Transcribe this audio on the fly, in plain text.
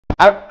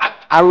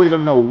I really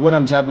don't know what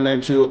I'm jumping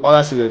into. All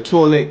I see is a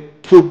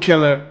toilet, poop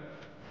killer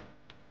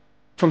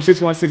from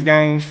 616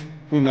 games.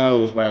 Who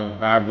knows, bro?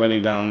 I really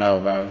don't know,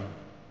 bro.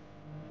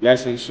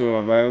 That's for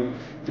sure, bro.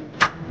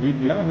 You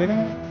know,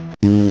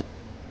 nigga?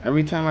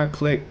 Every time I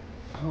click,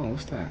 oh,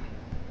 what's that?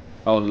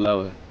 Oh,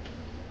 lower.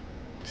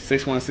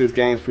 616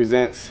 Games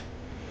presents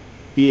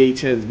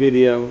VHS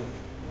video,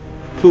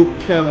 poop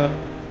killer.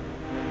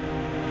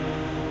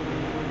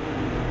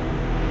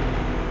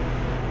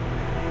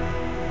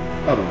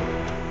 Hold on.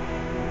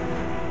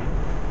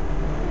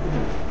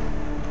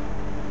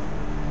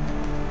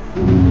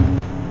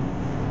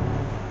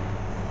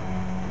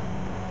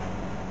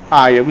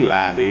 Oh yeah, we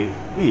live, dude.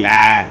 We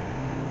live.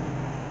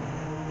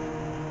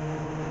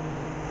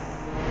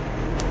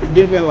 We're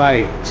giving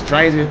like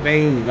Stranger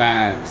Things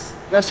vibes.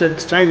 That's a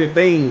Stranger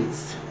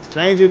Things.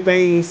 Stranger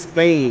Things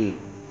theme.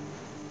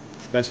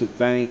 Special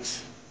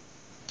thanks.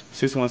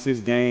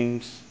 616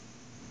 Games.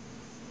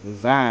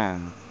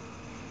 Design.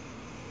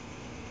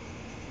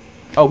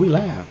 Oh, we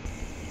live.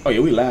 Oh yeah,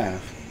 we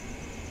live.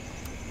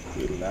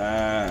 We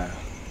live.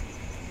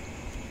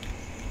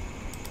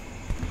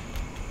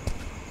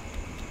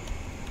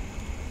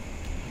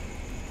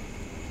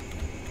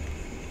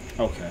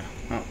 Okay,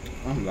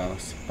 I'm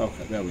lost.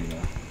 Okay, there we go.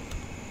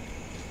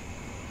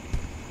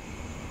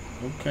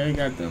 Okay,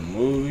 got the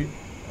movie.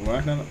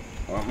 Why not?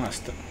 Oh, am I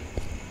stuck?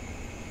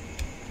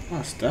 Am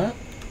I stuck?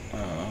 Oh,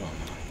 I don't know.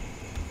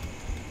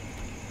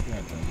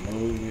 Got the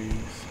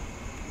movies.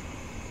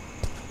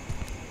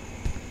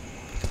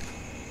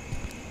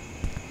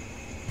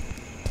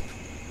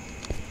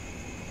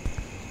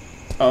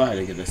 Oh, I had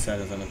to get the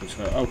settings under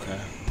control. Okay.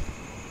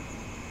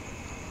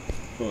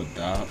 Cool,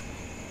 dog.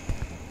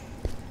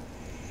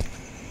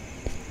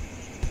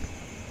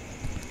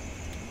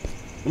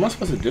 What am I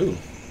supposed to do?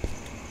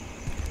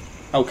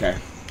 Okay.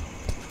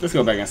 Let's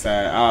go back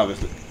inside.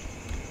 Obviously.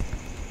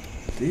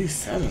 These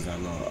settings are a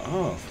little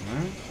off,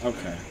 man.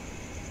 Okay.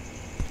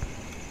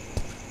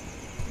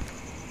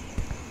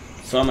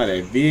 So I'm at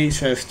a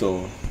VHS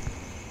store.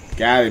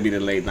 Gotta be the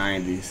late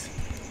 90s.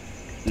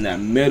 In the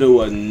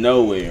middle of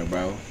nowhere,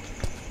 bro.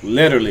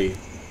 Literally.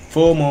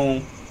 Full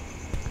moon.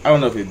 I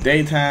don't know if it's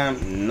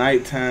daytime,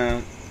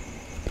 nighttime.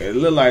 It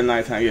look like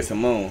nighttime. Yes, a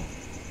moon.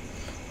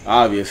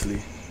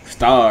 Obviously.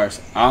 Stars,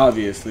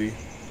 obviously.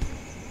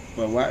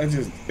 But why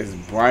it's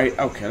bright?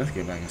 Okay, let's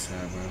get back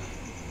inside,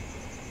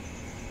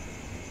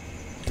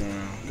 bro.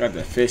 Got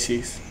the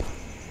fishies.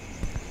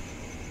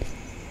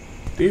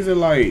 These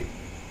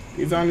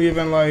aren't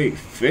even like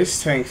fish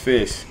tank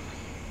fish.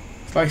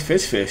 It's like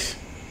fish.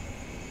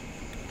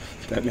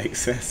 That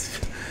makes sense.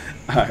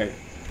 Alright.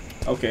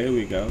 Okay, here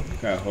we go.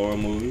 Got horror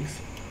movies.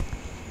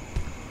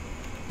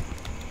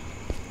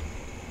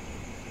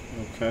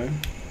 Okay.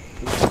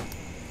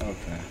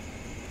 Okay.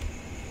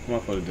 What am I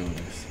supposed to do with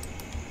this?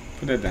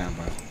 Put that down,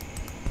 bro.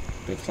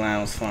 The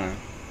clown's fun.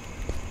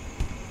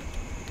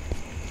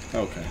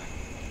 Okay.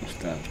 I'm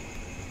stuck.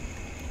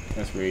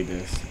 Let's read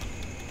this.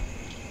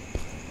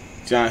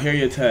 John, here are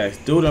your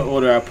text. Do it in the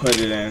order I put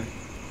it in.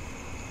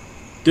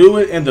 Do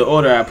it in the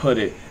order I put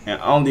it,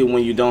 and only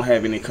when you don't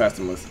have any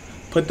customers.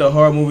 Put the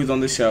horror movies on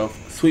the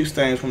shelf. Sweep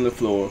stains from the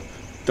floor.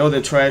 Throw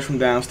the trash from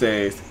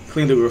downstairs.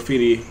 Clean the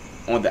graffiti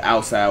on the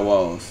outside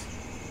walls.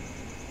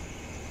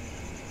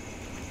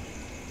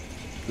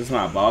 This is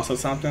my boss or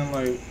something?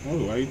 Like,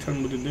 oh, why are you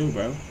telling me what to do,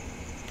 bro?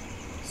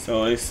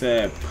 So it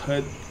said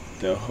put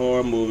the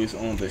horror movies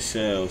on the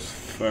shelves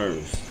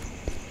first.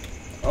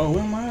 Oh,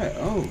 where am I at?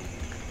 Oh,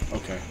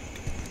 okay.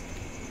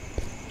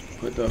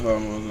 Put the horror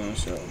movies on the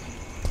shelf.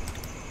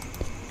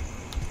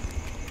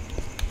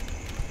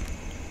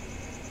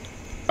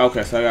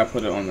 Okay, so I gotta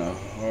put it on the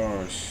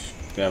horror.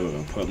 There we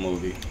go. Put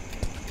movie.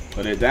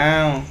 Put it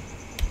down.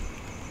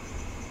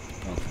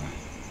 Okay.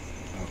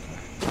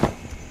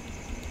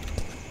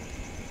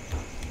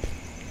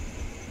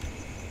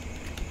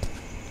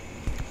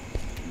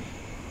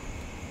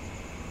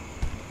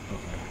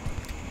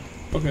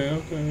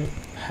 Okay.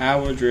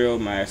 Howard Drill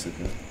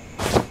Massacre.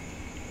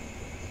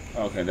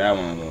 Okay, that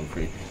one a little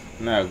creepy.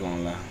 I'm not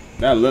gonna lie.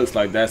 That looks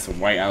like that's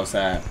white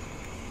outside.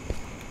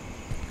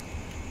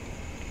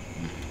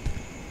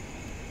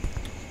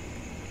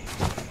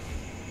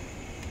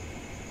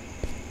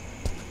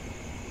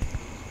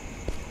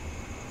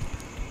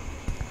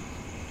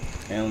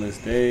 Endless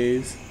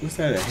Days. What's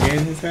that, a head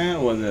in his hand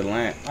or is it a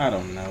lamp? I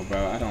don't know,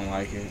 bro. I don't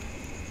like it.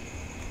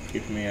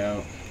 Keep me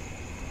out.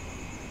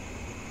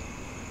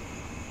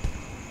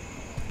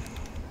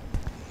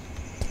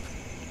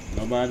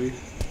 Nobody?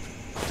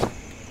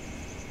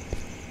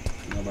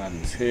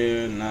 Nobody's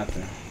here,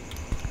 nothing.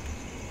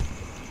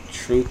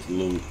 Truth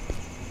loop.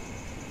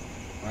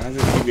 Why does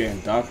it keep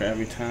getting darker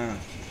every time?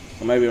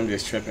 Or maybe I'm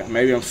just tripping.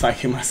 Maybe I'm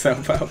psyching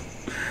myself out.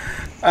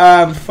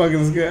 I'm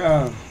fucking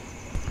scared.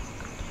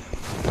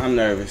 I'm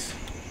nervous.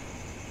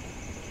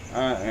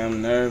 I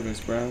am nervous,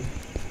 bro.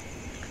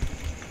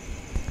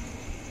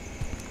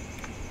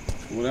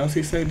 What else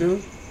he say,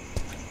 dude?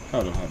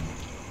 Hold on.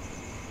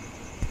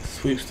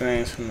 Sweep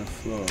stains from the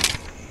floor.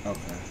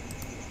 Okay.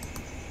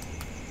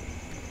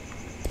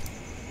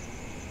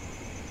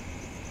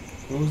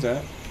 What was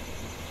that?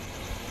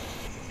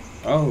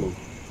 Oh,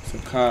 it's a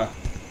car.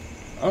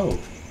 Oh,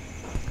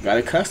 got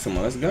a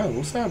customer. Let's go.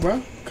 What's up,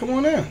 bro? Come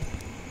on in.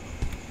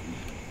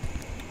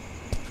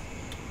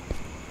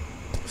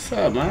 What's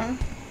up, man?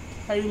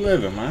 How you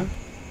living, man?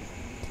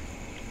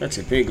 Got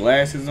your big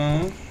glasses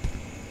on.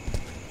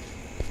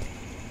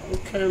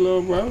 Okay,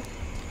 little bro.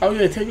 Oh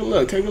yeah, take a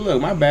look. Take a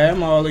look. My bad.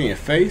 I'm all in your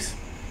face.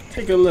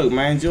 Take a look,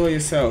 man. Enjoy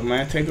yourself,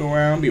 man. Take a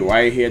round. Be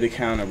right here at the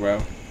counter,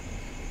 bro.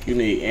 You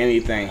need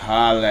anything,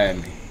 holler at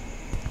me. You know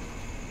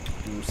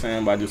what I'm saying?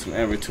 I'm about to do some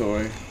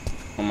inventory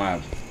on my...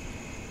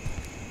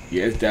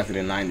 Yeah, it's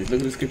definitely the 90s.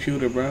 Look at this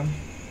computer, bro.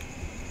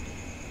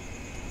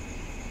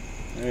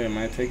 Yeah,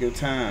 man. Take your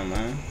time,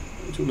 man.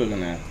 What you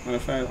looking at? Matter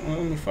of fact,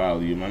 let me follow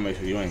you, man. Make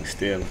sure you ain't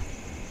stealing.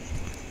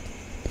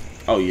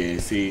 Oh, yeah.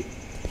 See?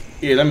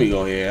 Yeah, let me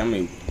go here.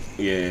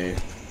 Yeah.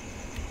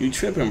 You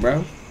tripping,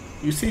 bro.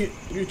 You see?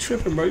 You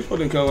tripping, bro. You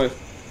supposed to go with...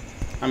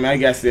 I mean, I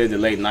guess there's the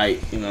late night.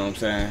 You know what I'm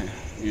saying?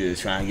 You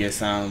just trying to get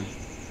something.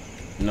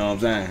 You know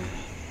what I'm saying?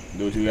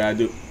 Do what you gotta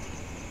do.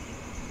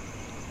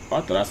 Oh,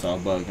 I thought I saw a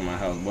bug in my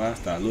house, boy. I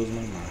started losing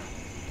my mind.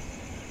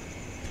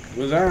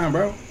 What's on,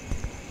 bro?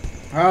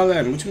 Holler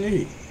at me. What you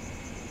need?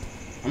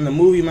 I'm the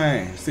movie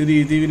man.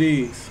 CDs,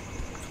 DVDs.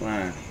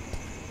 Climb.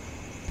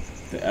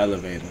 The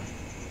elevator.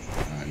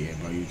 Oh, yeah,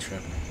 bro. You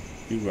tripping.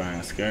 You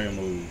riding scary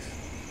movies.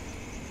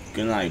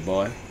 Good night,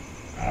 boy.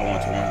 I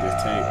want to run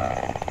this tape.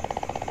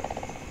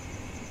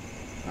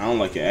 I don't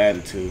like your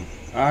attitude.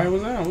 Alright,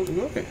 what's up?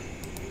 Go ahead.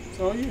 It's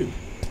all you.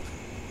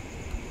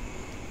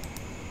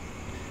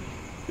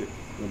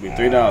 It'll be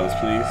 $3,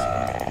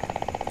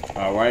 please.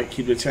 Alright,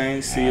 keep the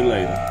change. See you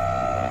later.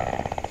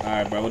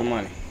 Alright, bro, with the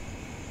money.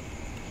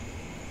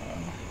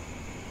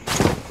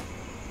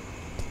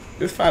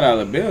 This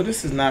 $5 bill,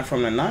 this is not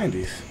from the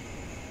 90s.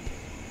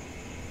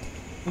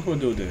 What will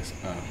do with this?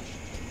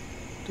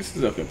 This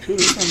is a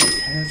computer. Something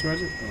like cash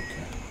register?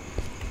 Okay.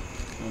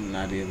 I'm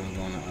not even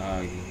gonna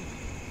argue.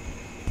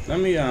 Let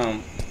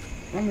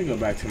me go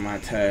back to my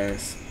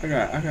task. I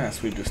gotta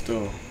sweep the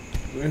store.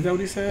 Is that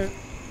what he said?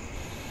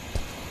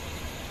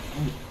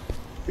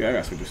 Yeah, I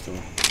gotta sweep the store.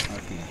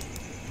 Alright, come on.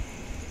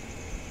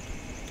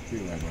 Be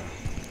right, bro.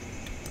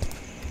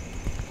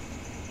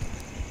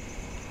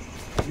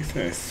 He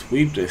said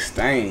sweep the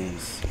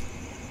stains.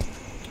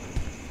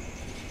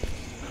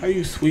 How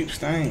you sweep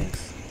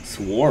stains?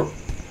 Swarp.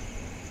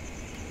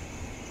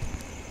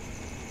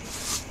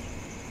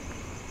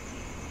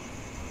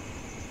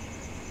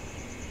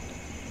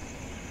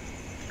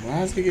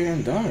 Why is it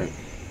getting dark?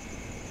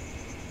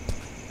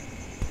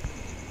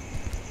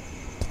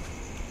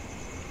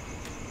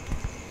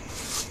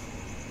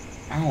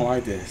 I don't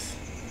like this.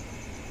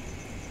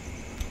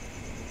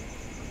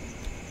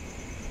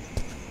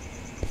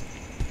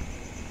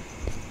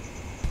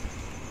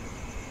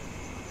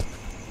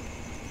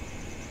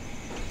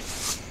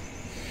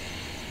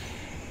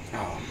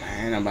 Oh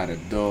man, I'm about to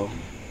do.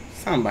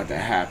 Something about to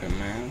happen,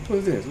 man.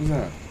 Who's this? What's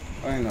up?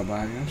 Oh, ain't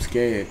nobody. I'm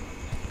scared.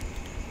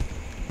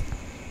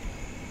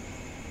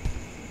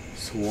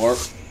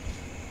 Swarp.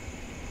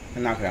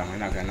 Knock it out, man.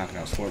 Knock it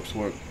out. Swarp,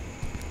 swarp.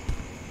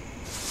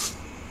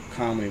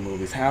 Comedy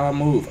movies. How I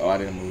move? Oh, I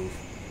didn't move.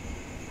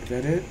 Is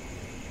that it?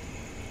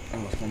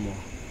 Oh, it's one more.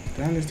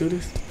 Did I just do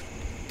this?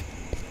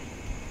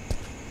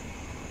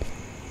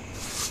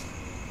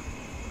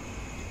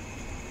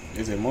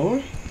 Is it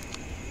more?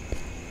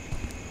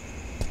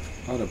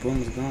 Oh, the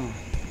broom is gone.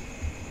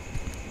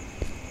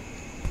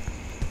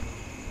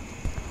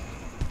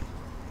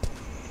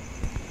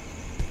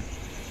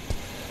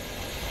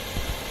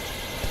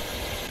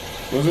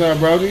 What's up,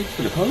 Brody?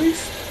 For the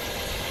police?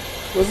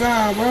 What's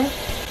up, bro?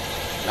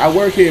 I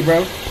work here,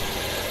 bro.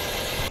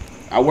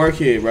 I work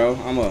here, bro.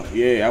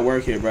 I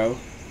work here, bro.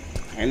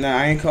 And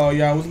I ain't call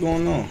y'all. What's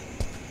going on?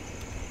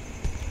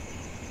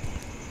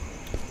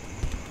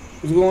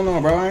 What's going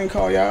on, bro? I ain't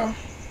call y'all.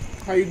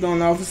 How you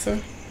doing, officer?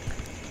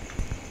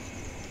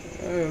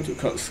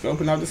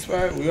 Scoping out the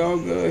spot. We all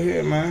good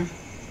here, man.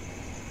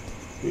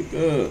 We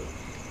good.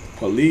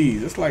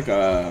 Police. It's like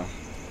a...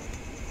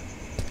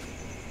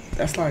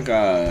 That's like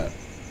a...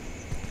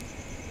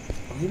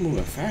 Oh, he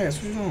moving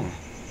fast. What you doing?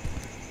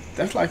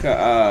 That's like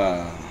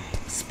a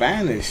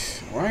Spanish,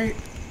 right?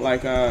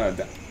 Like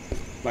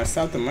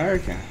South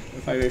American.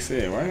 That's like they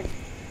said, right?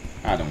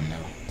 I don't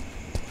know.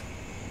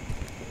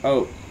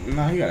 Oh,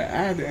 no, he got an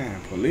ad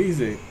in. Police.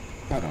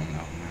 I don't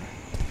know, man.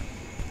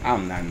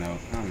 I'm not.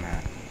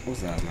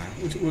 What's up, man?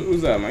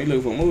 What's up, man? You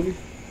looking for a movie?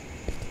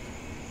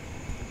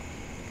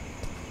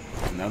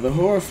 Another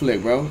horror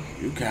flick, bro.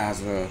 You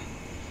guys are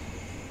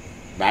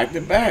back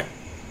to back.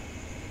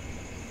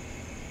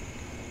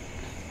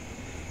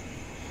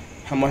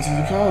 How much does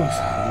it cost?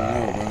 I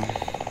don't know,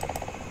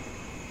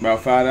 bro.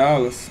 About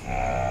 $5.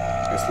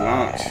 It's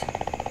launch.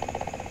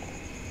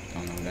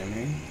 Don't know what that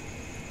means.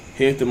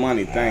 Here's the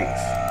money,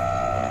 thanks.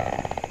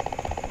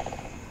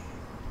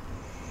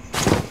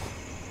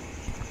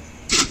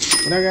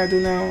 What I gotta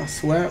do now?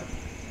 Swap.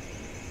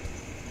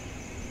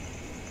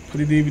 Put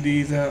the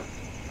DVDs up.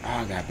 Oh,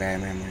 I got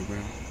bad memory, bro.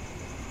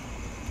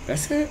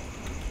 That's it?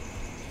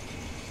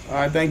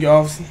 Alright, thank you,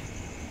 officer.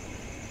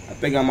 I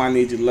think I might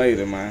need you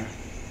later, man.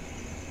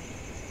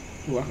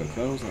 Ooh, I could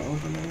close and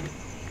open it.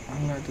 Why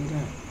would I do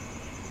that?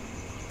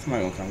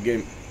 Somebody gonna come get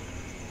me.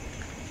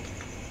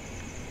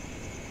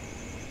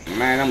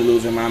 Man, I'm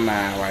losing my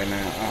mind right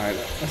now. Alright,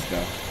 let's go.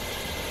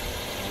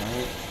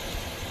 Alright.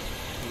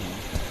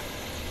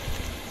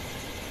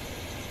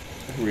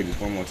 Let's read this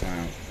one more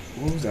time.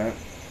 What was that?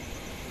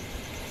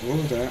 What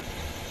was that?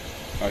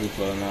 Oh, he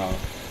pulling off.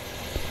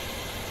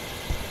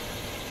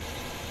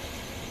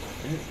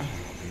 I don't know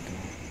what he's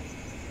doing.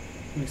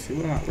 Let me see.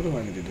 What do I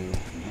need to do?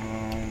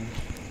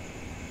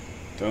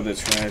 Throw the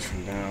trash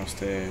from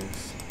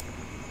downstairs.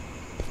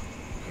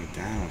 Okay,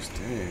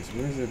 downstairs.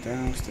 Where's the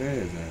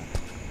downstairs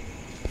at?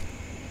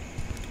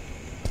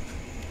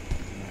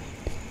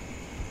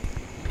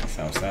 It's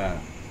outside.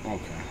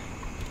 Okay.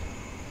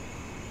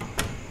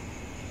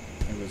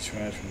 Throw the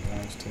trash from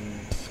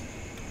downstairs.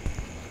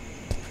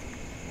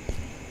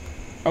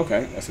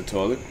 Okay, that's a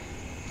toilet.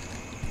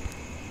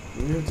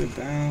 Where's the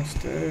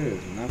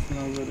downstairs? Nothing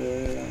over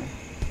there.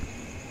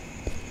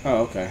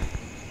 Oh, okay.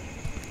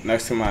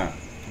 Next to my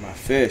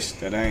fish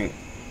that ain't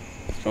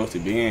supposed to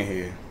be in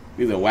here.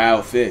 These are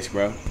wild fish,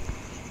 bro.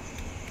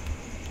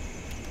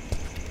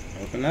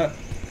 Open up.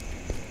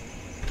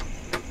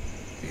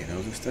 Yeah,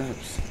 those are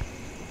steps.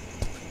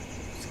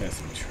 It's got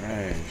some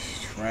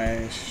trash.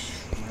 Trash.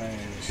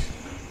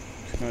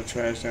 There's no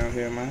trash down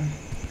here, man.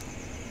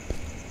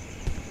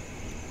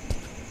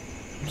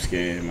 I'm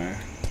scared, man.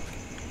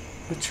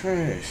 What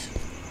trash?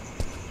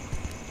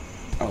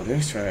 Oh,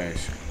 there's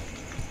trash.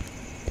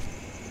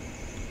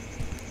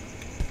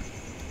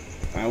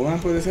 Alright, what am I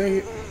supposed to take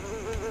it?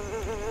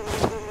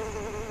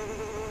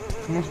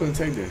 How am I supposed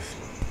to take this?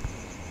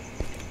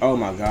 Oh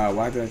my god,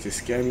 why did that just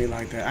scare me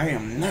like that? I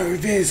am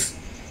nervous.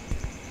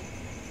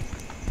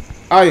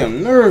 I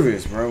am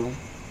nervous, bro.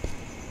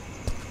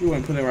 You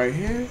want to put it right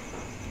here?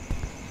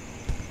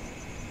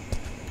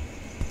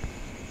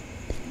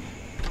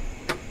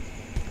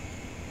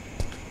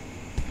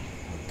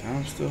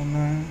 I'm still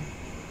man.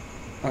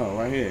 Oh,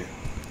 right here.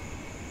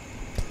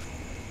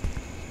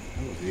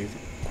 That was easy.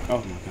 Oh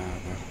my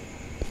god, bro.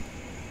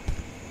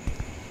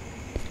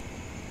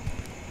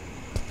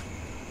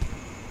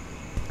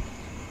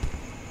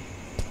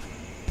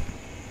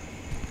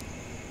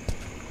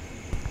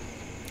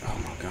 Oh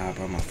my god,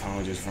 bro. My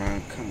phone just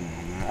rang. Come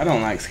on, man. I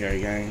don't like scary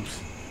games.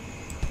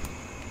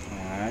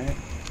 Alright.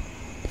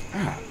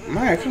 Ah,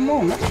 man, come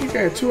on, man. You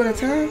got 2 at a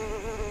time?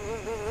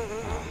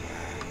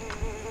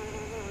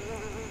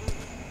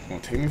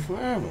 Gonna take me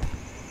forever.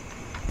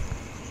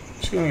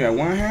 She only got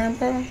 1 hand,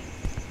 bro.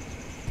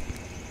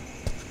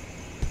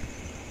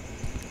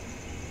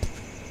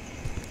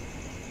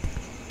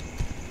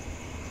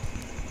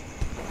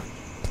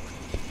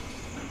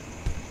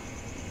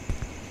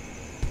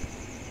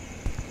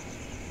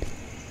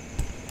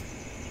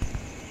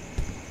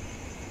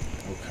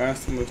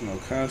 No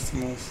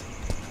customers.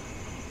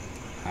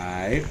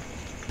 Alright.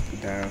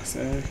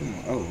 Downstairs. Come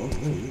on. Oh,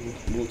 you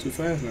moving too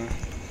fast now.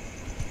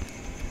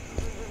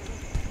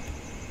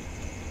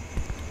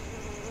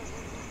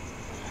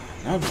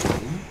 Another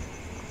one, man.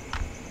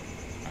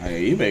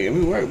 Hey, you making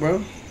me work,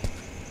 bro.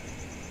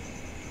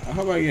 I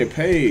hope I get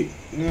paid.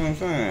 You know what I'm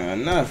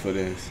saying? Enough for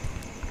this.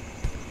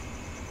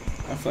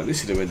 I thought this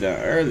should have been done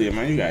earlier,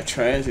 man. You got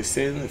trash that's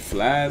sitting,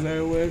 flies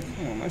everywhere.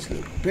 Come on, that should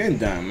have been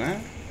done,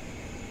 man.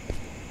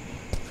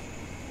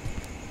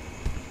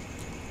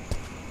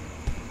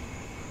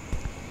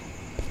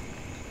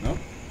 Nope.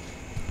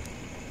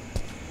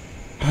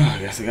 I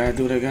guess I gotta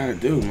do what I gotta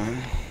do, man.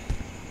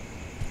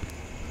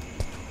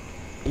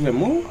 Is it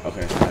move?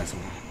 Okay, that's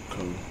one.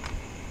 Cool.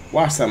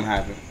 Watch something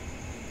happen.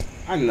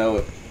 I know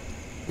it.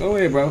 Go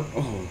ahead, bro.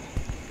 Oh.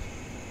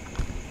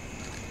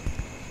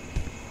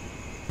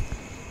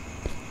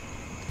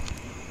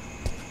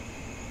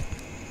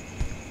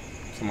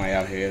 Somebody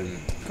out here, isn't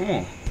it? Come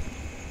on.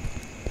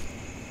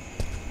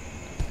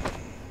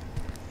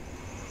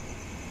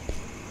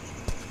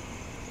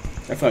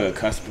 That's like a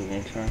customer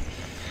room, huh?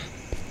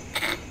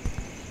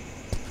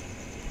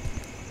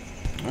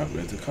 Oh,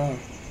 there's the car.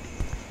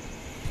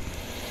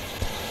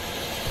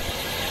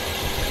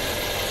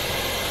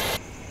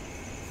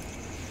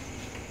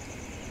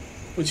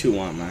 What you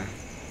want, man?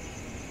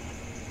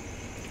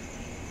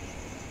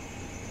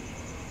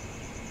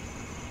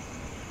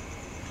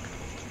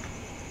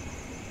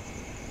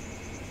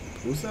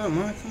 What's up,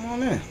 man? Come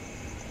on in.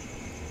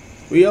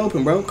 We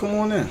open, bro. Come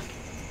on in.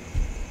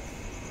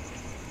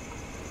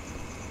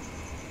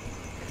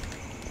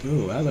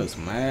 Dude, that looks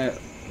mad.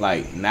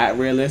 Like, not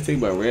realistic,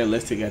 but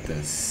realistic at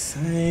the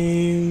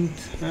same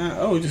time.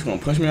 Oh, you're just gonna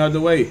push me out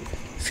the way.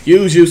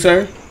 Excuse you,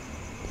 sir.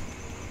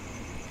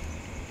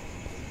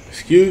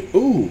 Excuse.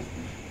 Ooh.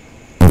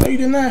 No, you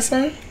did not,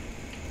 sir.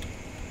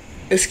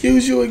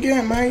 Excuse you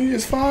again, man. You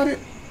just farted.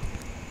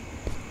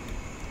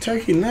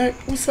 Turkey neck.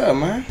 What's up,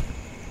 man?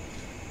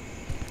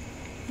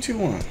 What you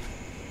want?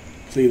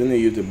 Please, I need to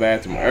use the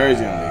bathroom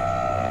urgently.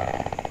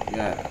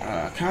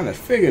 Yeah, I kind of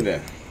figured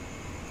that.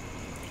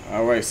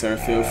 All right, sir.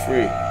 Feel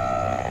free.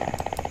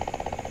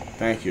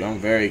 Thank you. I'm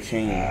very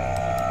keen.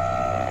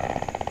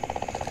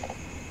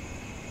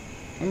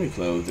 Let me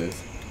close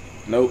this.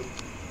 Nope.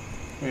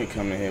 You ain't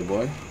coming in here,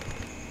 boy.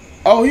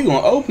 Oh, you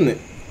gonna open it.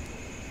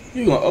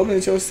 You gonna open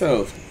it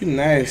yourself. You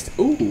nasty.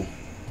 Ooh.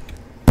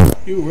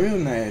 You real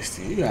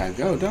nasty. You gotta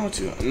go, don't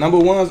you? Number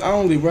ones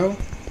only, bro.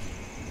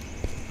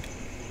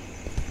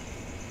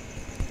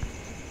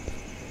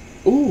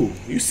 Ooh,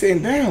 you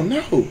sitting down.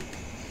 No.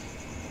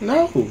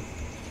 No.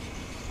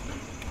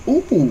 Ooh.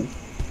 Ooh.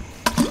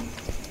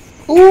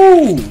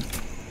 Ooh.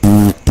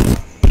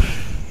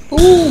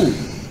 Ooh.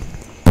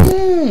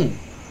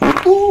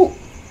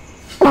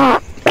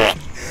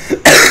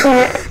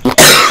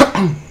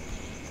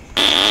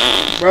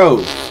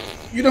 Bro,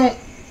 you don't.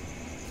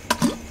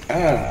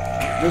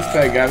 This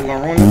fat guy's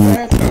gonna ruin the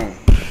bathroom.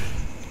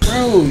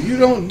 Bro, you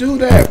don't do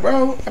that,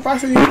 bro. If I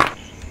see you,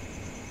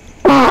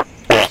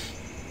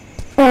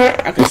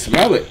 I can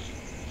smell it.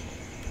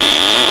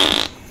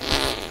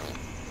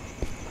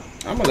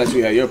 I'm gonna let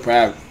you have your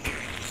private.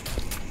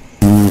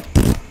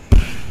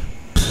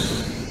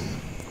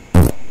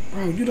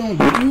 Bro, you don't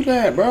do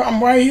that, bro.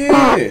 I'm right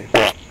here.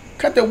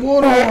 Cut the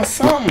water on or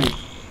something.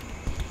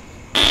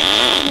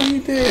 What you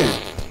did?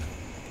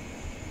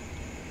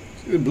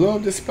 Just blow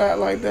up the spot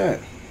like that.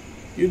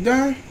 You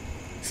done?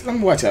 So let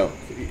me watch out.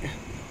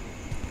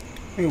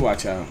 Let me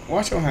watch out.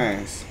 Wash your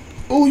hands.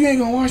 Ooh, you ain't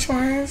gonna wash your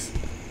hands?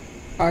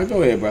 Alright,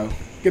 go ahead, bro.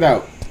 Get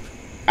out.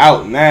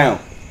 Out now.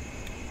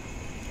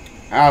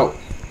 Out.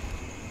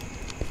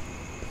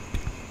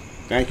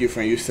 Thank you,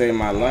 friend. You saved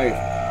my life.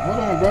 Hold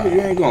on, bro.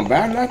 You ain't gonna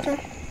buy nothing?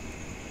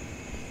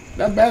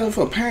 That battle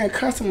for paying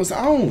customers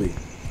only.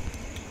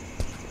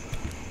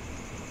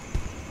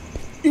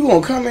 You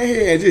gonna come in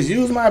here and just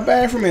use my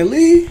bathroom and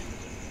leave?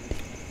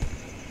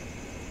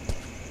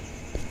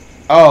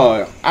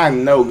 Oh, I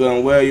know good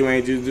and well you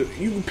ain't just do.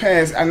 You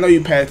pass. I know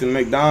you passed the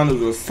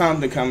McDonald's or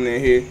something coming in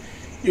here.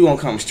 You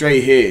gonna come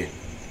straight here?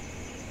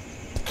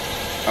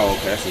 Oh,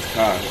 okay, that's his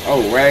car.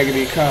 Oh,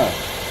 raggedy car.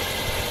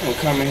 You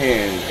gonna come in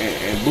here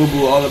and boo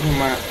boo all up in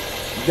my.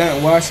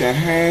 Done washing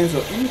hands.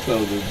 Let me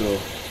close this door.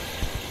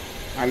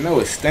 I know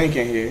it's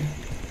stinking here.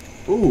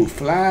 Ooh,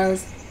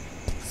 flies.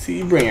 See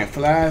you bringing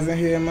flies in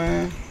here,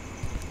 man.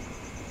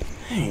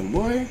 Dang,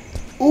 boy.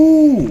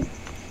 Ooh.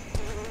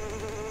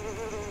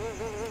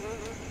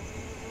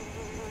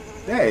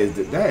 That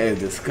is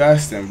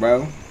disgusting,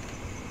 bro.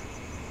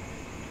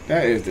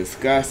 That is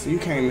disgusting. You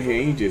came in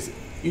here and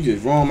you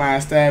just ruined my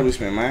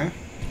establishment, man.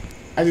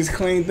 I just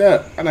cleaned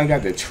up. I done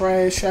got the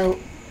trash out.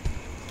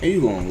 And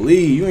you gonna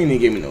leave. You ain't even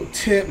give me no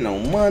tip, no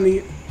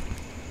money.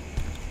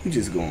 You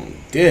just gonna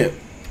dip.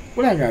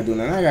 What I gotta do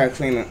now? I gotta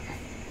clean up.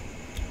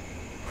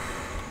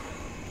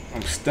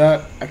 I'm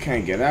stuck. I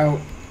can't get out.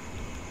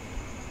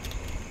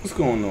 What's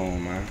going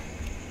on, man?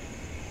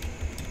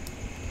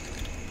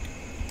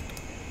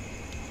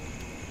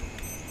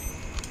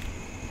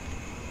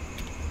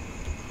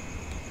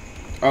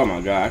 Oh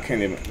my God,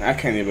 I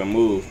can't even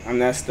move. I'm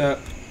that stuck.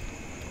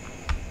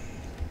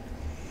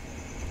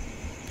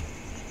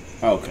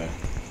 Okay.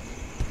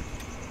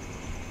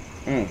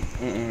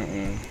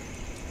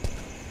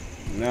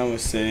 Now it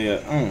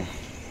say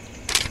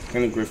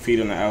gonna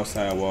graffiti on the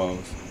outside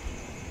walls.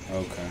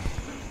 Okay.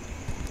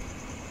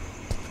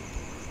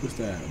 What's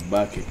that? A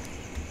bucket.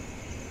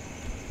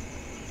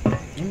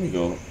 Let me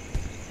go.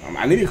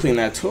 I need to clean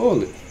that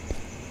toilet.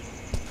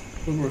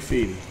 What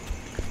graffiti?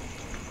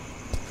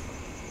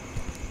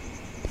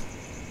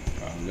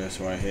 Oh, that's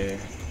right here.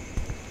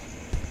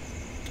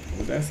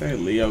 What did that say?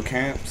 Leo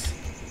Camps?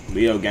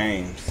 Leo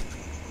Games.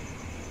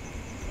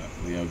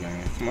 Leo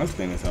Games. Come on, let's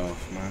clean this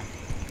off, man.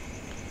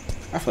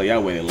 I feel like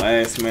y'all waited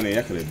last minute.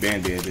 Y'all could have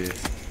been did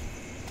this.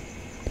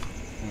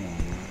 Come on,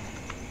 man.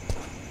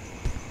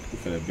 You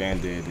could have been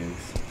did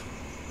this.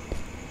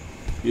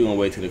 You gonna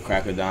wait till the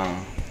crack of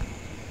dawn.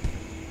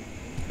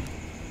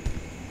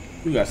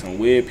 We got some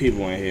weird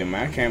people in here,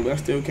 man. I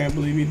still can't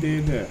believe he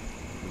did that.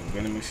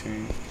 Vending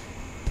machine.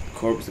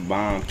 Corpse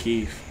bomb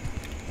Keith.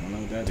 I don't know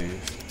what that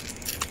is.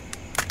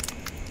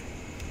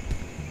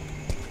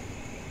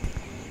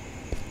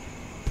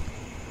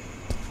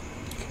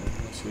 Okay,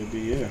 that should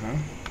be it, huh?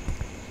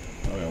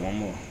 Oh yeah, one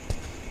more.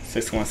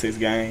 616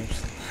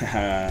 games.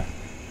 I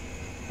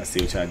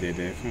see what y'all did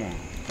there. Come on,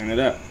 clean it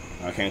up.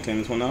 I can't clean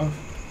this one off.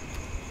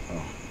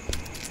 Oh.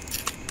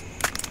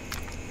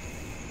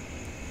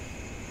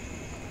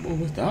 What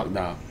was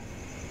dog?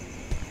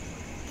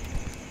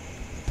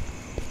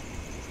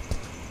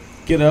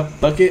 Get up,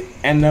 bucket,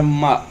 and the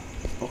mop.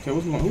 Okay,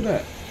 what's going on? Who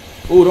that?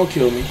 Oh, don't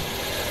kill me.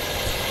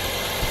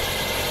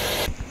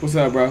 What's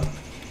up, bro?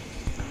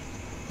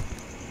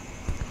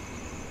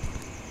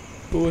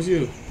 Who was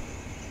you?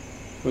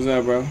 What's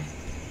up, bro?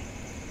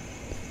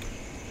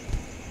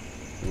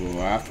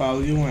 Oh, I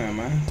follow you in,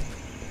 man.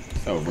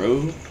 So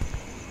rude.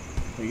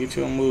 Let me get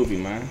you a movie,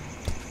 man.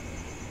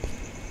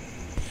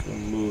 Get you a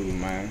movie,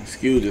 man.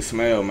 Excuse the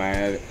smell,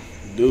 man.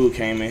 Dude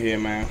came in here,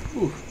 man.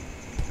 Whew.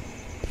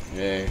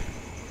 Yeah.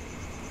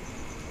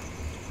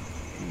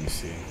 Let me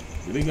see.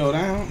 Did he go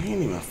down? He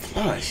ain't even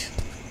flush.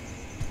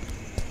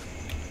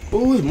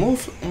 Ooh, it's more.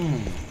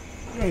 You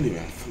ain't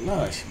even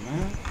flush,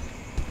 man.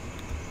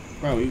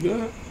 Bro, you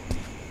good?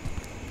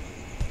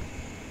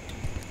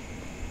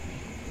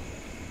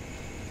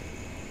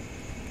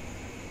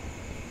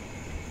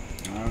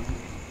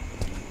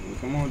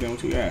 Come on then,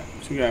 what you got?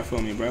 What you got for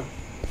me, bro?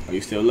 Are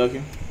you still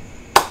looking?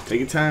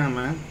 Take your time,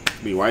 man.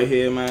 Be right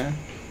here, man.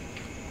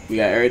 We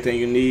got everything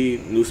you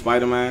need. New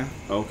Spider-Man.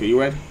 Okay, you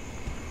ready?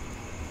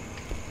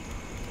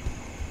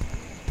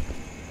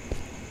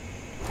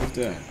 What's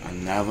that?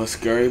 Another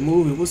scary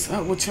movie. What's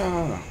up with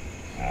y'all?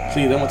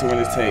 Please, I want to run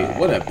this tape.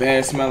 What a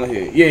bad smell in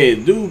here. Yeah,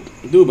 dude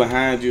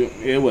behind you.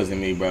 It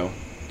wasn't me, bro.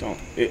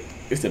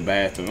 It's the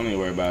bathroom. Don't even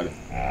worry about it.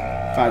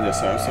 If I just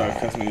sorry,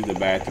 customer used the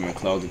bathroom and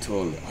closed the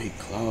toilet. Oh, he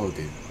closed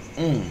it.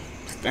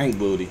 Stank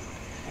booty.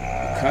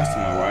 The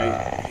customer,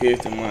 right? Here's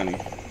the money.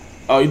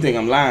 Oh, you think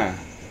I'm lying?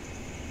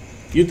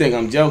 You think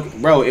I'm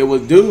joking? Bro, it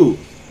was dude.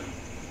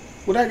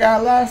 What I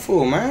got lie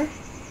for, man?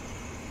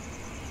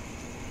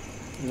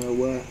 You know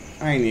what?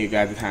 I ain't even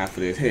got the time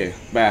for this. Here,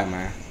 bye,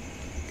 man.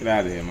 Get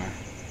out of here, man.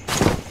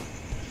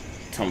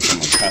 Tell me from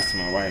a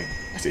customer, right?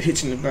 I should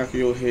hit you in the back of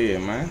your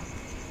head, man.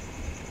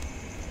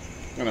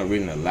 You're not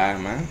reading a lie,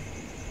 man.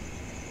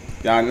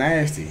 Y'all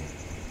nasty.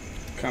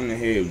 Coming in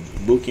here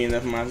bookieing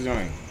up my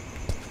joint.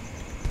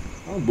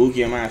 I'm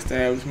bookie in my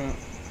establishment.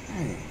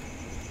 Dang.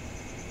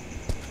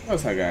 What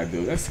else I gotta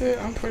do? That's it.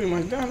 I'm pretty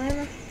much done, ain't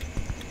I?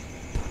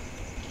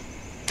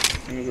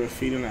 Any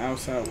graffiti on the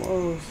outside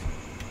walls?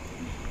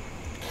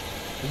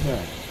 What's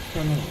that?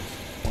 Who knows?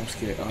 I'm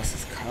scared. Oh, it's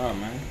this car,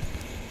 man.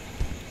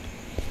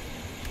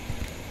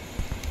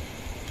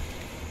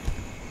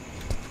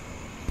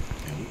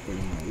 Yeah, we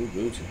pretty much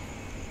Gucci.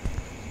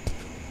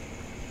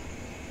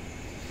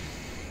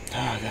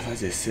 I guess I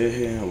just sit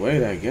here and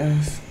wait, I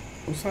guess.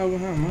 What's up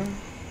with him, man?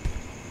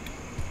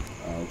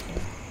 Oh,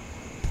 okay.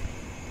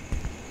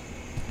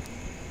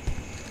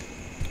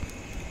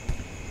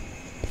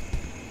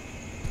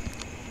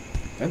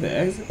 That the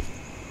exit?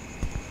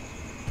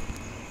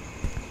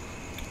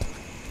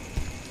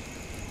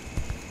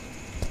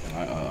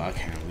 I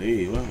can't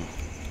leave. Wow.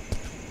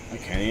 I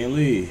can't even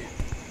leave.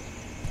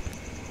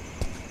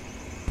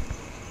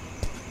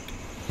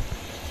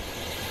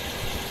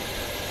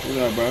 What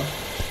up, bro?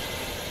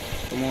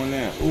 Come on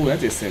now. Ooh, that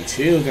just sent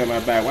chills down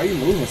my back. Why you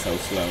moving so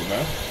slow, bro?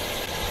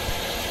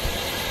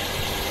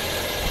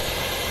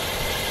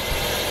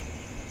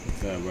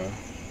 What's up, bro?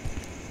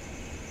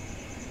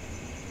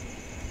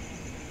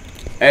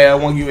 Hey, I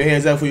want to give you a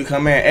heads up before you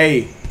come in.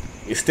 Hey,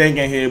 it's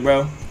stinking here,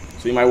 bro.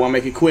 So you might want to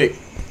make it quick.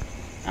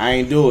 I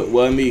ain't do it.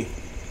 Wasn't me.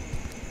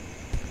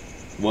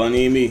 Wasn't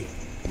even me.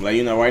 I'm letting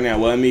you know right now.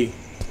 Wasn't me.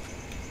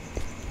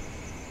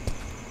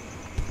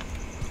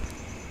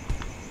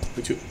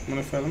 What you, let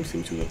me see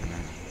what you looking at.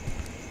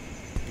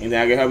 Anything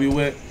I can help you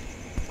with?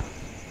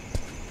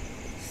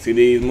 See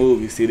these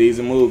movies. See these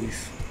are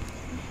movies.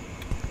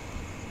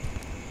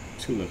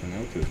 What you looking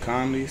at? Because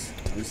comedies?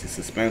 This is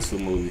suspenseful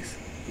movies.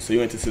 So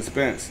you into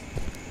suspense.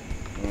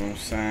 You know what I'm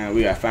saying?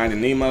 We got Finding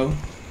Nemo.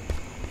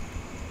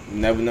 You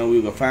never know we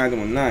were going to find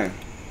them or none.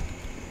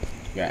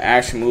 We got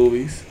action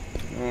movies.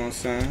 You know what I'm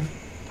saying?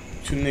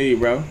 What you need,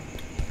 bro?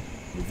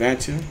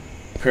 Adventure.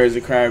 Pirates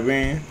of the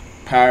Caribbean.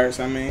 Pirates,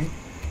 I mean.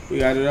 We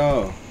got it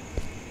all.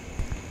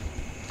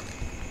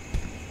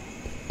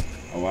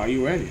 Oh, wow,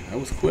 you ready? That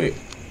was quick.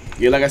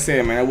 Yeah, like I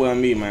said, man, that wasn't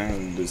me,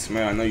 man. The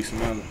smell, I know you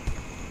smell it.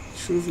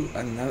 Truthfully,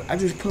 I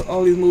just put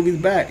all these movies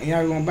back, and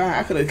y'all gonna buy.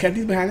 I could have kept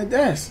these behind the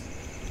desk.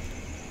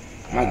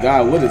 My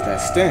God, what is that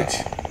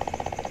stench?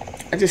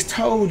 I just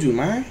told you,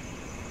 man.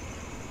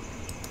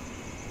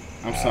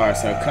 I'm sorry,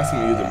 sir.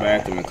 Customer used the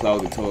bathroom and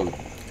closed the toilet.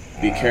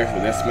 Be careful.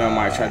 That smell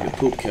might attract the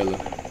poop killer.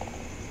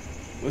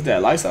 What's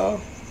that? Lysol?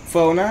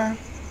 409?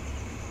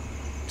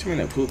 What you mean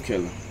that poop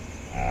killer?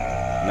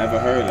 Never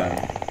heard of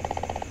him.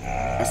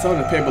 I saw in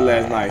the paper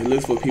last night. He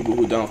looks for people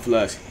who don't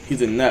flush.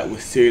 He's a nut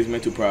with serious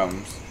mental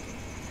problems.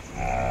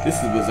 This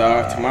is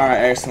bizarre. Tomorrow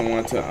I asked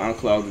someone to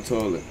unclog the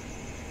toilet.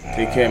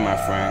 Take care, my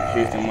friend.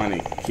 Here's the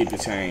money. Keep the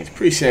change.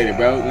 Appreciate it,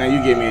 bro. Now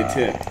you give me a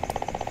tip.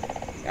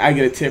 I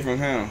get a tip from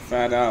him.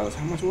 $5.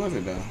 How much was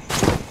it, though?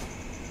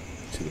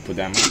 Should have put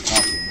that in my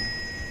pocket, man.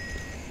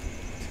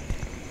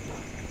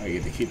 I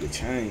get to keep the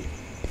change.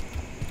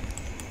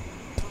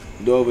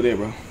 Do over there,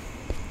 bro.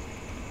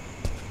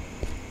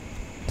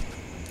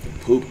 The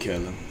poop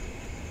killer.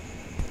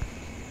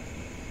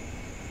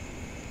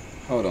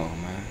 Hold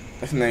on, man.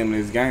 That's the name of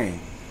this game.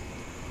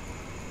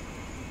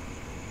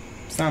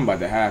 Something about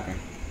to happen.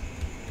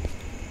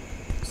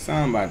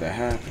 Something about to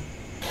happen.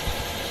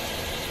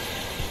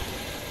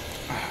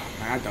 Oh,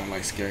 man, I don't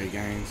like scary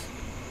games.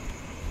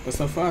 But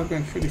so far, it's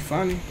been pretty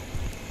funny.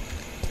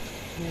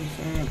 You know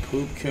what I'm saying?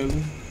 Poop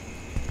killer.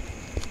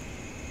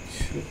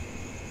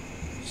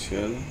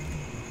 Chilling.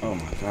 Oh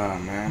my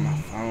God, man. My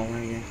phone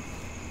ringing.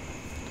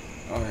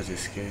 Oh, that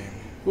just scared me.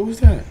 Who was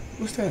that?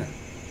 What's that?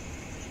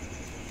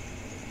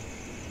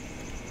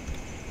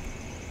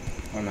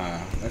 Oh, nah.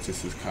 That's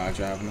just his car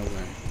driving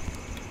away.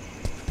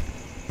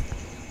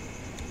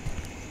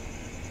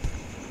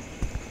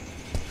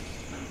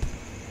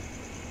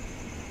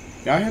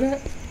 Y'all hear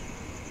that?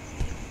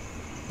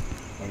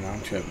 Oh, no,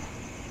 I'm tripping.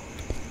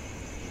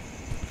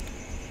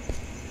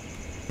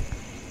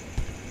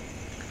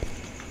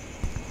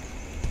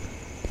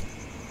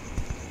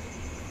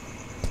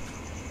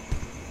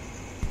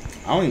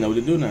 I don't even know what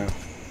to do now.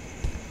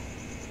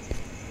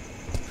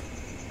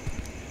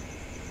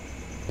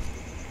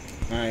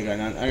 I ain't got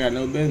nothing. I got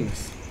no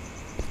business.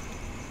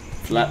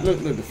 Fly, look,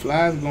 the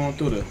flies going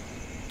through the.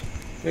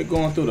 They're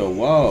going through the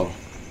wall.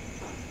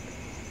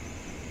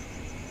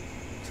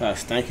 That's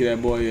how stanky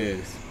that boy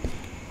is.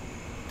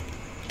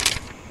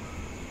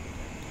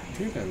 I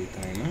did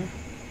everything, man.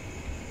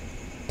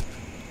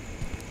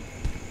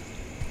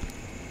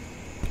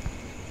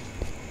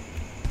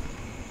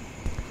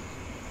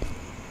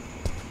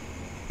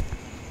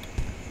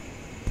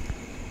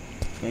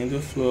 Clean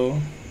the floor.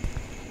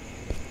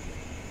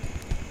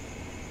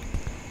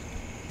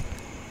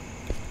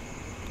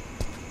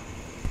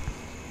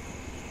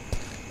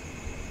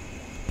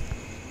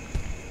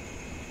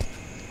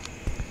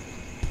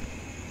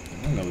 I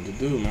don't know what to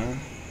do, man.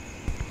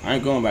 I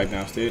ain't going back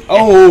downstairs.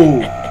 Oh!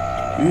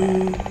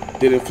 You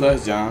did it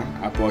flush, John.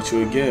 I bought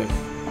you a gift.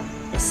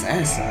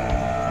 Assassin.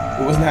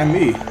 It wasn't that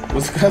me. It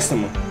was a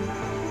customer.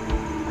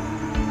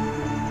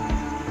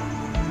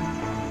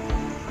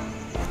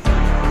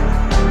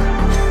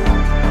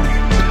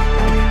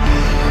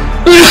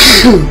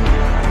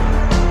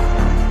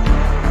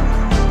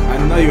 I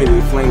know you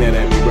ain't fling that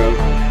at me, bro.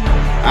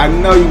 I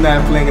know you're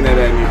not flinging that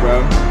at me,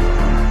 bro.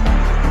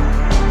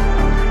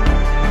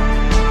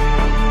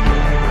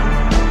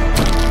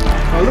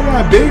 Oh, look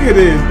how big it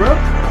is, bro.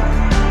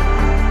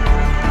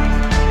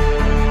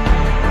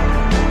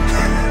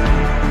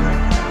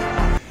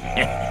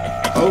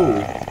 Oh,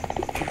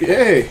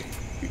 yeah.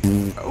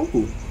 Oh,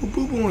 who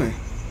boo-booing?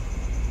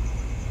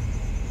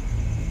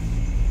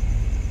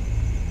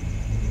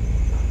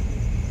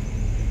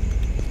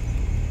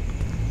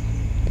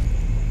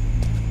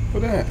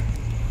 What's that?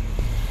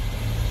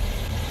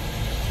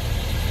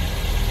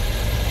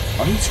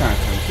 Oh, he trying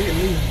to come get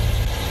me.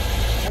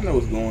 I know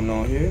what's going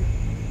on here.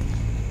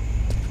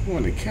 You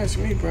wanted to catch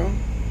me, bro.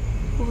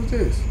 What was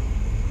this?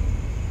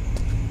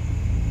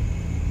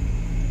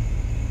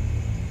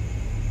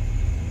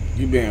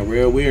 You being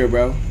real weird,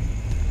 bro.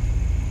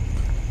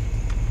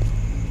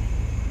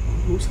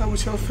 What's up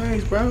with your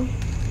face, bro?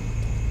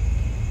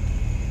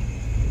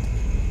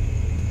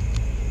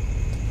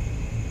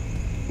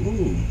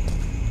 Ooh.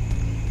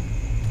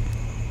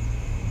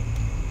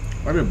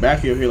 Why the back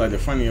of your head like the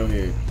front of your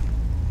head?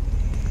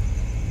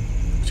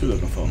 What you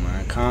looking for,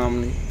 man?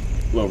 Comedy?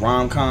 A little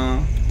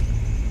rom-com?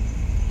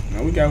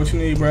 Man, we got what you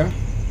need, bro.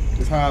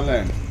 Just holler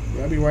at me.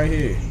 I'll be right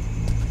here.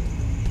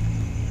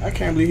 I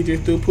can't believe he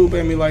just threw poop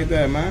at me like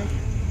that, man.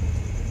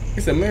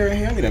 It's a mirror in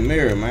here. I need a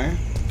mirror, man.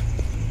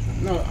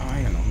 No, I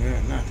ain't got no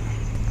mirror, nothing.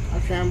 I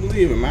can't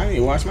believe it, man. I need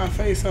to wash my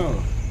face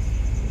off.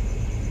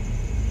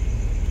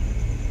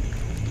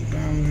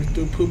 Man, just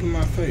threw poop in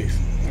my face.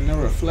 And no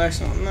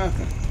reflection on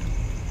nothing.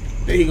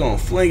 Then he gonna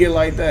fling it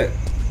like that.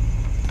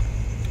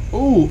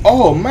 Ooh,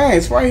 oh man,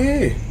 it's right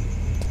here.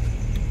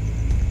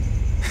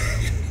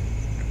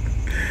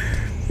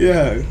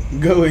 Yeah,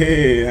 go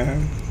ahead, huh?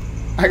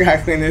 I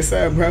gotta clean this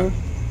up, bro.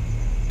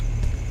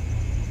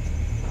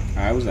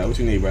 Alright, what's up? What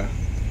you need, bro?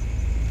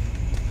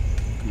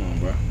 Come on,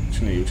 bro. What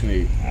you need? What you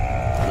need?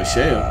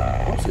 Michelle.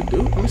 What's it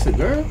do? Miss a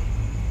girl?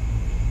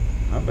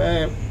 My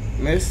bad,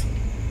 miss.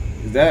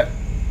 Is that?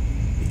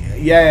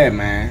 Yeah,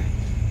 man.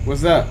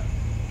 What's up?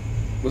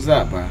 What's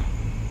up, bro?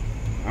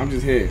 I'm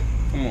just here.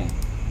 Come on.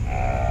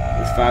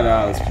 It's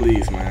 $5,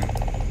 please, man.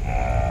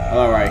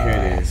 Alright,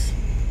 here it is.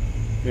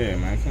 Yeah,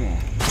 man, come on.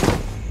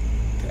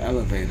 The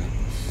elevator.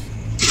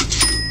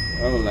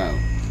 Roll out.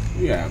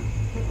 Yeah.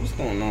 What's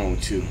going on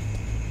with you?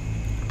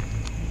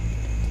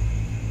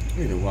 I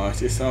need to wash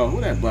this off.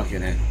 Where that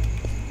bucket at? I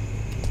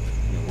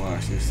need to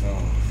wash this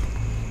off.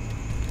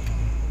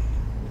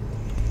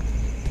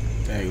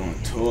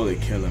 Daggone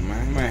toilet killer,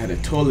 man. I might have a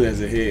toilet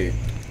as a head.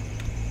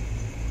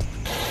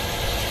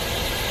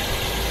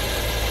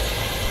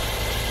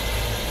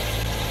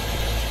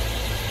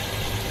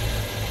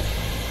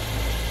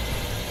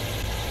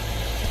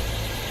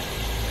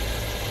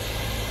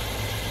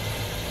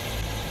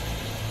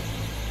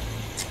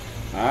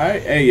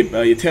 Alright, hey,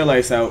 your tail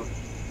lights out.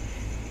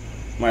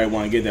 Might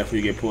want to get that before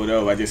you get pulled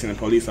over. I just seen a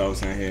police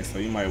officer in here, so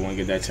you might want to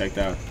get that checked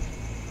out.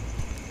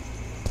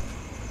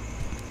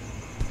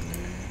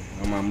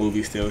 Yeah. My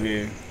movie still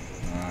here.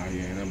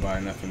 Yeah,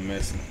 nobody, nothing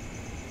missing.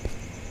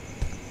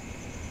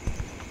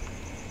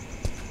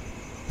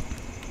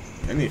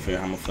 I need to figure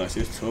out how I'm gonna flush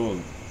this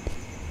toilet.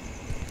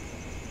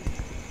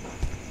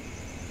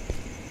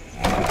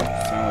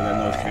 Sound like that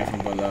noise came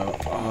from below.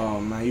 Oh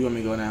man, you want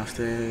me to go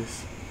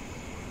downstairs?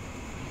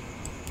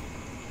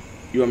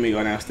 You want me to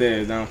go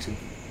downstairs, don't you?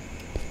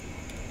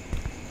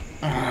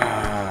 I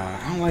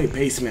don't like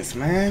basements,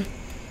 man.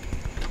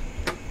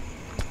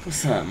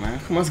 What's up, man?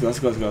 Come on, let's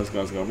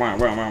go. Run.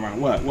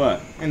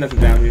 What? Ain't nothing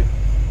down here.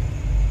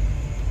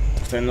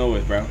 What's that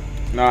noise, bro?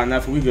 Nah,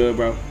 nothing. We good,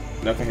 bro.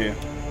 Nothing here.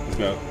 Let's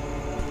go.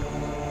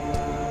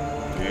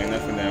 Yeah, ain't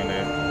nothing down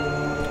there.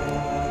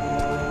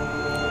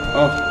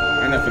 Oh,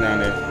 ain't nothing down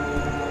there.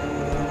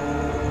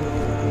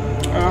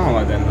 Oh, I don't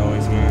like that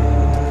noise, man.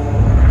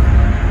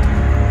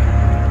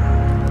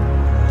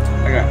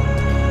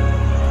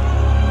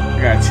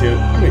 I gotta chill.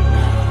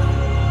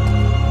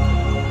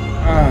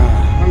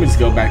 Let me just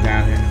go back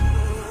down here.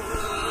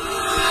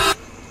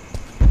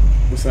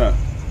 What's up?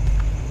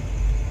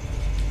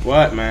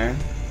 What, man?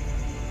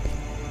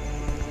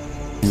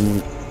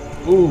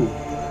 Ooh.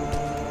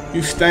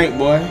 You stink,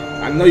 boy.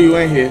 I know you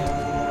ain't here.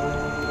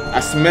 I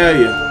smell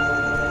you.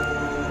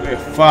 You're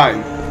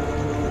farting.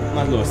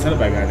 My little setup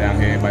I got down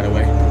here, by the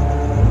way.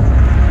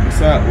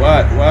 What's up?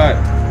 What?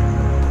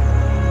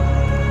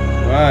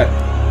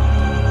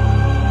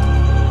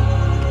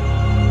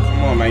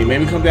 Come on, man. You made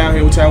me come down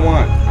here, which I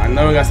want. I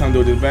know I got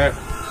something to do with this back.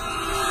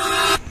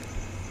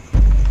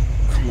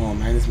 Come on,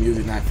 man. This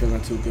music not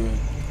feeling too good.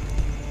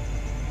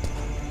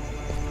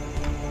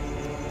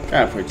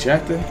 Got a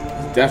projector.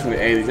 It's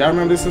definitely 80s. Y'all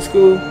remember this in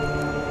school?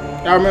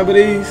 Y'all remember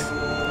these?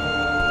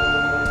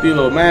 These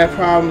little math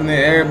problems and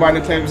then everybody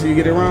in the class you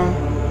get it wrong?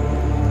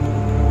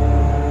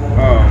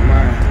 Oh,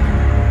 man.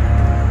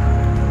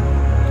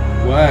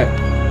 What?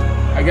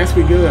 I guess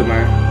we good,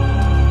 man.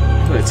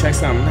 I'm gonna check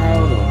something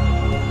out, or...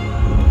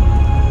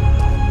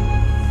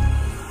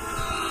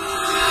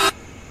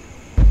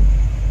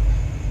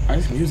 Oh,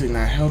 this music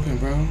not helping,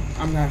 bro.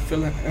 I'm not.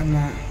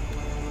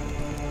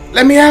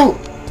 Let me out!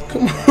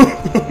 Come on,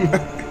 man.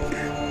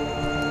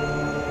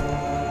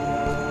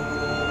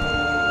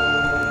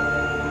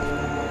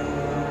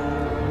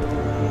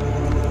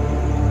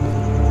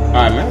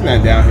 Alright, man, I'm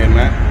not down here,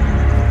 man.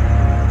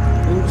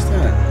 What's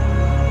that?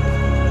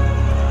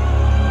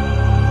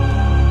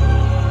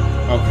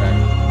 Okay.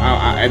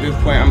 At this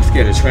point, I'm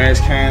scared of trash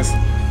cans.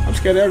 I'm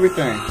scared of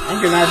everything.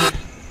 I'm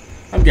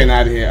getting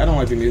out of here. I don't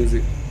like the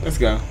music. Let's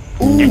go.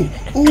 Ooh.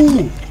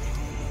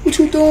 What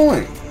you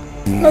doing?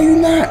 No, you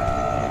not.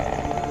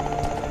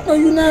 No,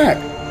 you not.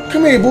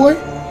 Come here, boy.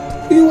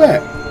 Where you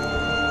at?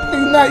 No,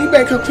 you not. You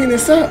better come clean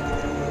this up.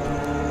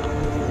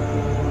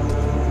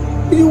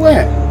 Where you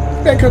at?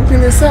 You better come clean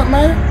this up,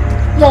 man.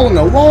 Rolling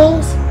the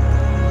walls.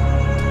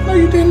 No,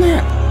 you did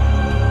not.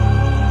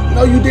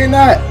 No, you did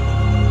not.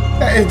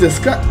 That is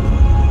disgusting.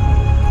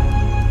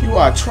 You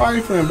are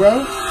trifling,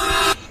 bro.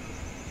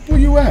 Where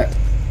you at?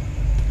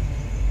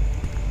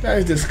 That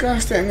is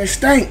disgusting. It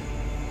stink.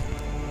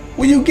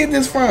 Where you get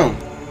this from?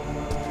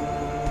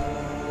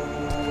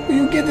 Where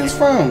you get this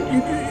from?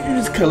 You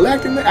just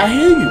collecting it? I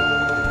hear you.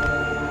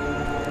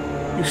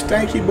 You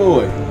stanky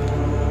boy.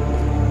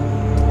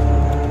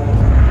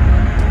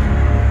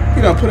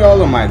 You done put it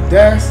all on my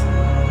desk.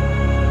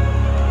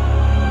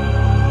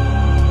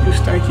 You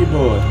stanky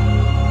boy.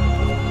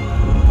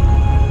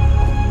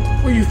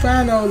 Where you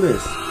find all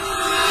this?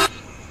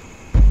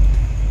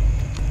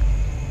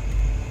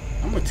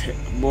 I'm gonna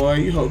boy,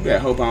 you better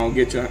hope I don't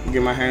get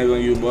my hands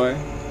on you, boy.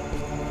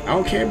 I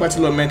don't care about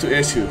your little mental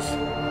issues.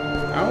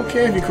 I don't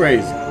care if you're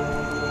crazy.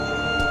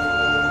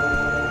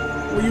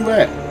 Where you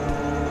at?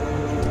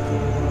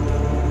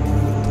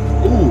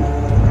 Ooh.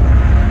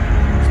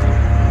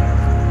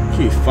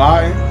 Keep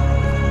fighting.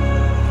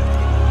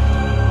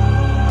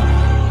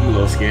 I'm a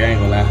little scared, I ain't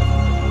gonna lie.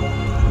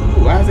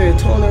 Ooh, why is there a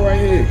toilet right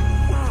here?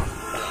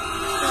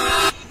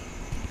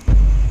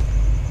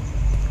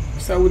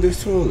 What's up with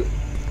this toilet?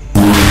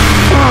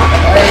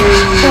 Hey,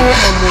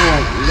 come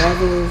on.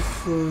 Never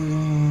for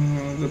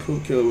the poop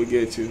killer will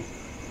get you.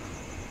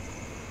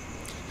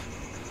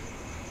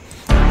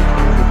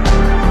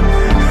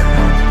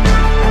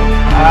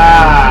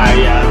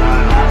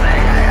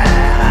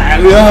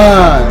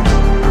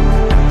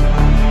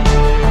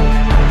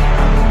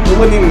 It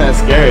wasn't even that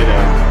scary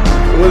though.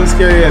 It wasn't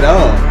scary at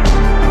all.